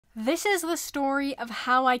This is the story of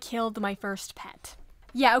how I killed my first pet.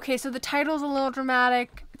 Yeah, okay, so the title's a little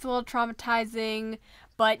dramatic, it's a little traumatizing,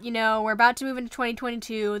 but, you know, we're about to move into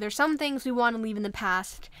 2022. There's some things we want to leave in the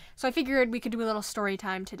past, so I figured we could do a little story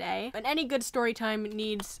time today. But any good story time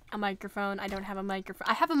needs a microphone. I don't have a microphone.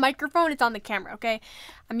 I have a microphone, it's on the camera, okay?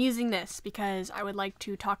 I'm using this because I would like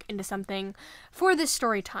to talk into something for this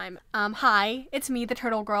story time. Hi, it's me, the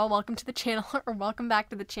Turtle Girl. Welcome to the channel, or welcome back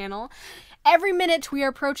to the channel. Every minute we are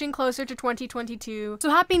approaching closer to 2022. So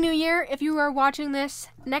Happy New Year if you are watching this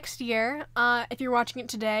next year. If you're watching it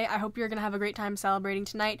today, I hope you're gonna have a great time celebrating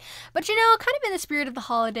tonight. But you know, kind of in the spirit of the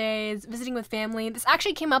holidays, visiting with family. This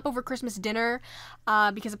actually came up over Christmas dinner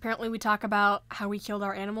because apparently we talk about how we killed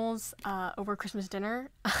our animals over Christmas dinner.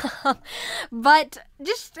 But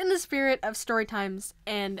just in the spirit of story times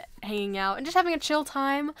and hanging out and just having a chill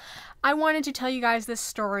time, I wanted to tell you guys this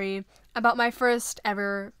story about my first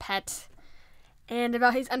ever pet and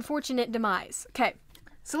about his unfortunate demise. Okay,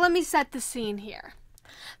 so let me set the scene here.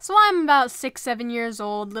 So I'm about 6-7 years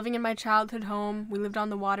old, living in my childhood home. We lived on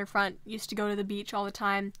the waterfront, used to go to the beach all the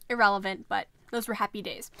time. Irrelevant, but those were happy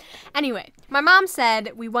days. Anyway, my mom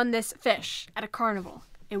said we won this fish at a carnival.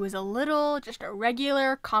 It was just a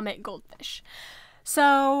regular comet goldfish.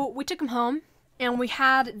 So we took him home, and we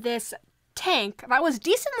had this tank that was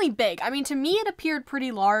decently big. I mean, to me it appeared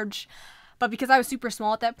pretty large, but because I was super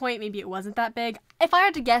small at that point, maybe it wasn't that big. If I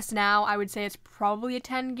had to guess now, I would say it's probably a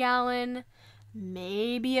 10-gallon,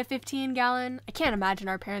 maybe a 15-gallon. I can't imagine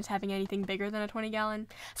our parents having anything bigger than a 20-gallon.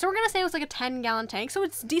 So we're gonna say it was like a 10-gallon tank, so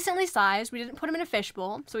it's decently sized. We didn't put him in a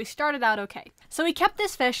fishbowl, so we started out okay. So we kept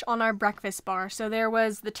this fish on our breakfast bar. So there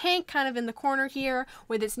was the tank kind of in the corner here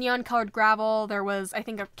with its neon-colored gravel. There was, I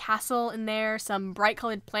think, a castle in there, some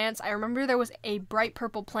bright-colored plants. I remember there was a bright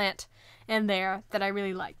purple plant in there that I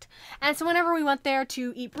really liked. And so whenever we went there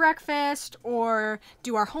to eat breakfast or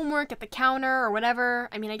do our homework at the counter or whatever,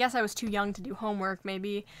 I mean, I guess I was too young to do homework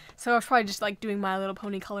maybe, so I was probably just like doing My Little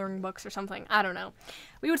Pony coloring books or something, I don't know.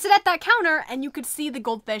 We would sit at that counter and you could see the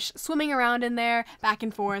goldfish swimming around in there back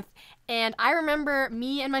and forth, and I remember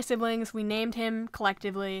me and my siblings, we named him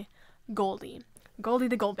collectively Goldie. Goldie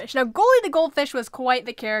the goldfish. Now, Goldie the goldfish was quite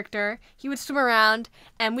the character. He would swim around,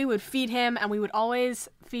 and we would feed him, and we would always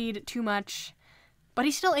feed too much, but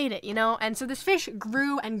he still ate it, you know? And so this fish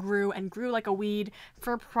grew and grew and grew like a weed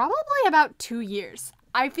for probably about 2 years.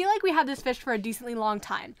 I feel like we had this fish for a decently long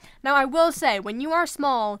time. Now, I will say, when you are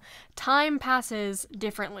small, time passes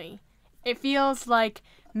differently. It feels like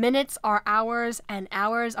minutes are hours, and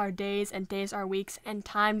hours are days, and days are weeks, and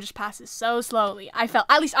time just passes so slowly.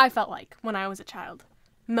 At least I felt like when I was a child,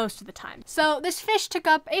 most of the time. So this fish took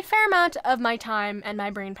up a fair amount of my time and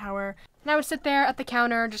my brain power, and I would sit there at the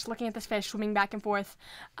counter just looking at this fish swimming back and forth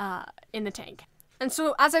in the tank. And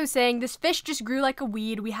so, as I was saying, this fish just grew like a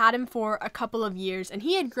weed. We had him for a couple of years, and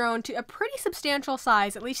he had grown to a pretty substantial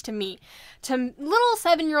size, at least to me. To little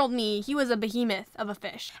 7-year-old me, he was a behemoth of a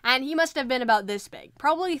fish, and he must have been about this big.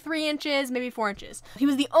 Probably 3 inches, maybe 4 inches. He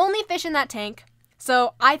was the only fish in that tank,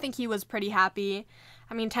 so I think he was pretty happy.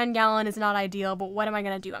 I mean, 10-gallon is not ideal, but what am I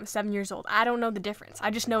gonna do? I'm 7 years old. I don't know the difference.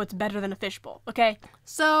 I just know it's better than a fishbowl, okay?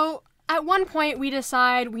 So at one point, we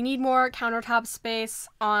decide we need more countertop space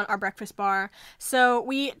on our breakfast bar. So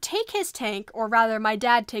we take his tank, or rather my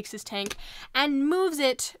dad takes his tank, and moves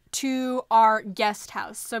it to our guest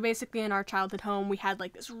house. So basically in our childhood home, we had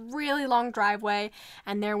like this really long driveway,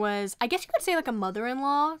 and there was, I guess you could say like a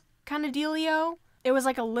mother-in-law kind of dealio. It was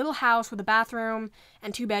like a little house with a bathroom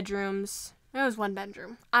and 2 bedrooms. It was 1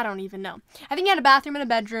 bedroom. I don't even know. I think he had a bathroom and a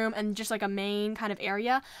bedroom and just like a main kind of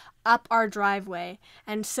area up our driveway.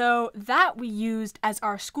 And so that we used as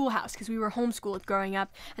our schoolhouse because we were homeschooled growing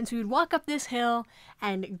up. And so we would walk up this hill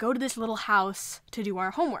and go to this little house to do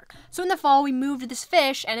our homework. So in the fall, we moved this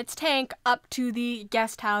fish and its tank up to the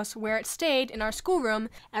guest house where it stayed in our schoolroom.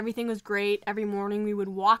 Everything was great. Every morning we would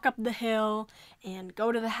walk up the hill and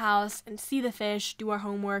go to the house and see the fish, do our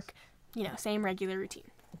homework, you know, same regular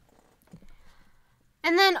routine.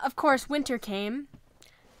 And then, of course, winter came,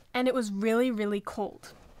 and it was really, really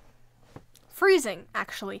cold. Freezing,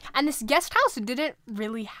 actually. And this guest house didn't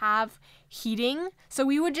really have heating, so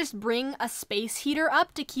we would just bring a space heater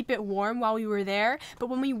up to keep it warm while we were there. But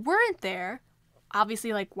when we weren't there,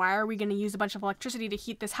 obviously, like, why are we going to use a bunch of electricity to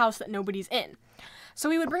heat this house that nobody's in? So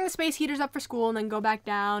we would bring the space heaters up for school and then go back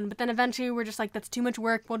down, but then eventually we're just like, that's too much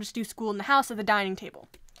work, we'll just do school in the house at the dining table.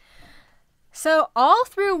 So all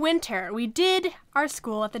through winter, we did our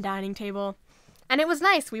school at the dining table, and it was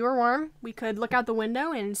nice. We were warm. We could look out the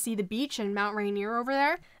window and see the beach and Mount Rainier over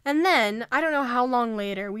there. And then, I don't know how long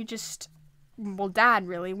later, Dad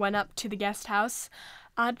really went up to the guest house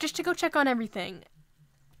just to go check on everything.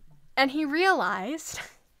 And he realized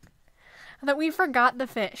that we forgot the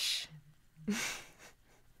fish.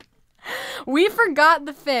 We forgot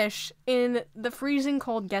the fish in the freezing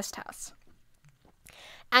cold guest house.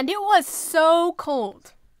 And it was so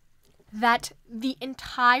cold that the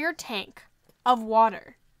entire tank of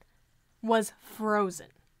water was frozen.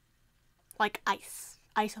 Like ice.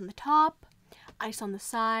 Ice on the top, ice on the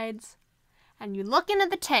sides. And you look into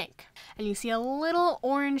the tank and you see a little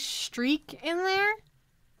orange streak in there.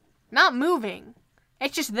 Not moving.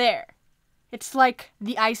 It's just there. It's like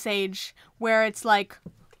the Ice Age where it's like,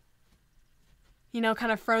 you know, kind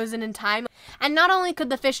of frozen in time. And not only could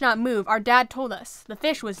the fish not move, our dad told us the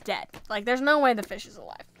fish was dead. Like, there's no way the fish is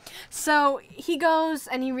alive. So he goes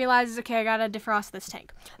and he realizes, okay, I gotta defrost this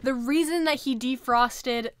tank. The reason that he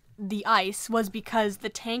defrosted the ice was because the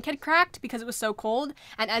tank had cracked because it was so cold.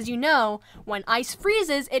 And as you know, when ice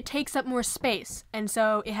freezes, it takes up more space. And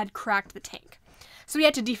so it had cracked the tank. So he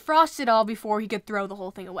had to defrost it all before he could throw the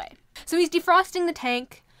whole thing away. So he's defrosting the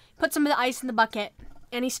tank, put some of the ice in the bucket,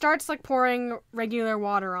 and he starts like pouring regular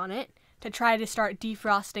water on it to try to start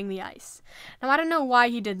defrosting the ice. Now, I don't know why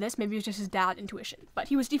he did this. Maybe it was just his dad's intuition. But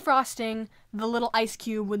he was defrosting the little ice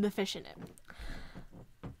cube with the fish in it.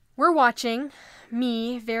 We're watching,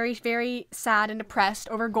 me, very, very sad and depressed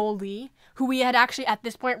over Goldie, who we had actually at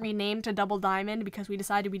this point renamed to Double Diamond because we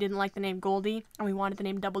decided we didn't like the name Goldie and we wanted the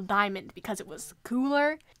name Double Diamond because it was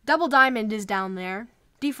cooler. Double Diamond is down there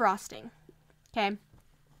defrosting. Okay.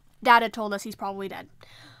 Dad had told us he's probably dead.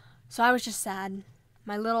 So I was just sad.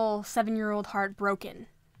 My little 7-year-old heart broken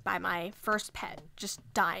by my first pet just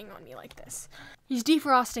dying on me like this. He's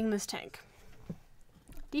defrosting this tank.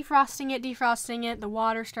 Defrosting it, the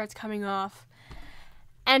water starts coming off.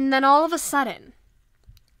 And then all of a sudden,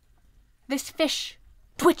 this fish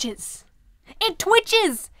twitches. It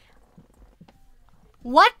twitches!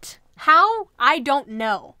 What? How? I don't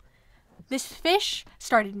know. This fish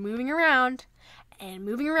started moving around,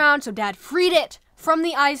 so Dad freed it from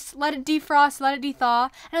the ice, let it defrost, let it dethaw,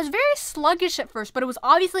 and it was very sluggish at first, but it was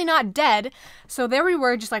obviously not dead, so there we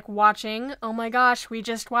were just like watching, oh my gosh, we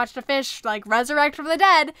just watched a fish like resurrect from the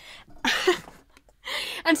dead.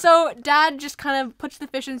 And so Dad just kind of puts the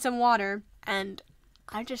fish in some water, and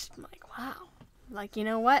I just like, wow. Like, you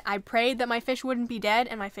know what? I prayed that my fish wouldn't be dead,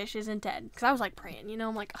 and my fish isn't dead. Because I was like praying, you know?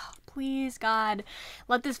 I'm like, oh, please, God,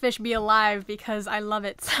 let this fish be alive because I love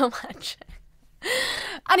it so much.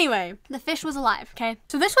 Anyway, the fish was alive, okay?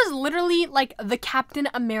 So this was literally like the Captain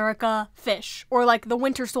America fish, or like the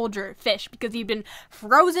Winter Soldier fish, because he'd been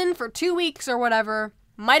frozen for 2 weeks or whatever.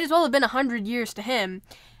 Might as well have been 100 years to him,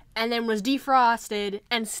 and then was defrosted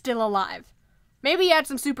and still alive. Maybe he had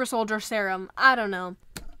some super soldier serum. I don't know.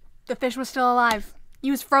 The fish was still alive.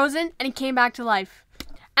 He was frozen and he came back to life.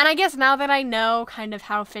 And I guess now that I know kind of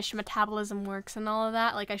how fish metabolism works and all of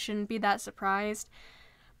that, like I shouldn't be that surprised.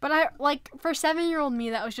 But I, like, for 7-year-old me,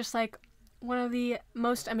 that was just like one of the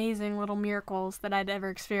most amazing little miracles that I'd ever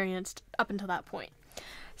experienced up until that point.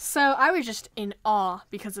 So I was just in awe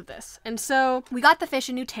because of this. And so we got the fish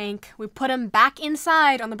a new tank. We put him back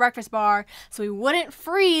inside on the breakfast bar so he wouldn't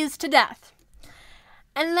freeze to death.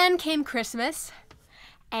 And then came Christmas.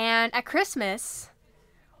 And at Christmas,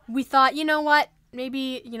 we thought, you know what?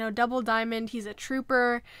 Maybe, you know, Double Diamond, he's a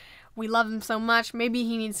trooper. We love him so much. Maybe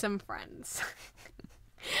he needs some friends.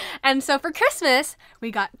 And so for Christmas,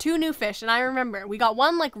 we got 2 new fish. And I remember we got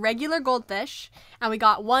one like regular goldfish and we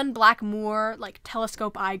got one black moor like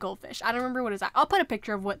telescope eye goldfish. I don't remember what it is. I'll put a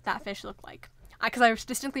picture of what that fish looked like because I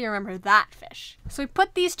distinctly remember that fish. So we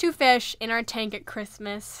put these 2 fish in our tank at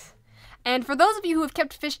Christmas. And for those of you who have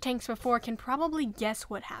kept fish tanks before can probably guess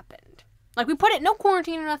what happened. Like we put it, no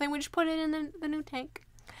quarantine or nothing, we just put it in the new tank.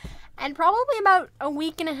 And probably about a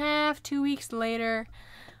week and a half, 2 weeks later,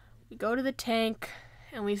 we go to the tank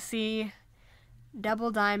and we see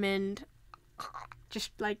Double Diamond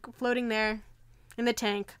just like floating there in the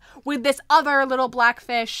tank with this other little black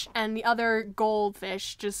fish and the other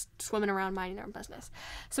goldfish just swimming around minding their own business.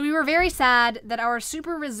 So we were very sad that our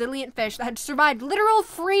super resilient fish that had survived literal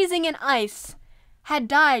freezing in ice had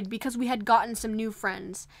died because we had gotten some new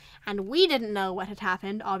friends. And we didn't know what had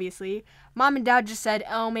happened, obviously. Mom and Dad just said,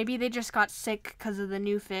 oh, maybe they just got sick because of the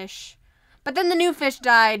new fish. But then the new fish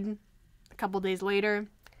died a couple days later.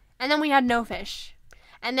 And then we had no fish.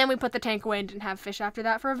 And then we put the tank away and didn't have fish after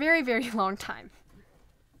that for a very, very long time.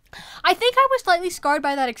 I think I was slightly scarred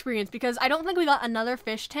by that experience because I don't think we got another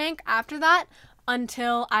fish tank after that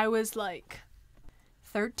until I was like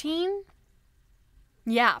 13.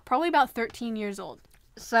 Yeah, probably about 13 years old.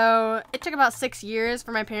 So it took about 6 years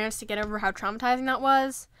for my parents to get over how traumatizing that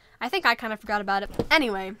was. I think I kind of forgot about it.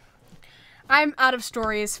 Anyway, I'm out of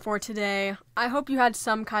stories for today. I hope you had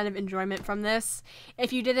some kind of enjoyment from this.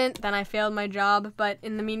 If you didn't, then I failed my job, but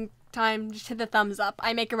in the meantime, just hit the thumbs up.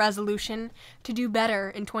 I make a resolution to do better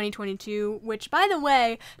in 2022, which, by the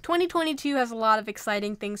way, 2022 has a lot of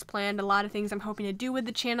exciting things planned, a lot of things I'm hoping to do with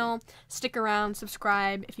the channel. Stick around,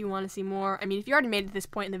 subscribe if you want to see more. I mean, if you already made it to this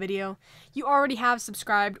point in the video, you already have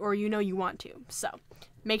subscribed or you know you want to, so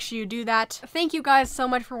make sure you do that. Thank you guys so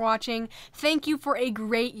much for watching. Thank you for a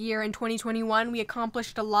great year in 2021. We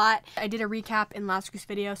accomplished a lot. I did a recap in last week's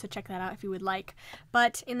video, so check that out if you would like.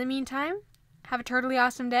 But in the meantime, have a totally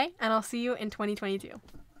awesome day, and I'll see you in 2022.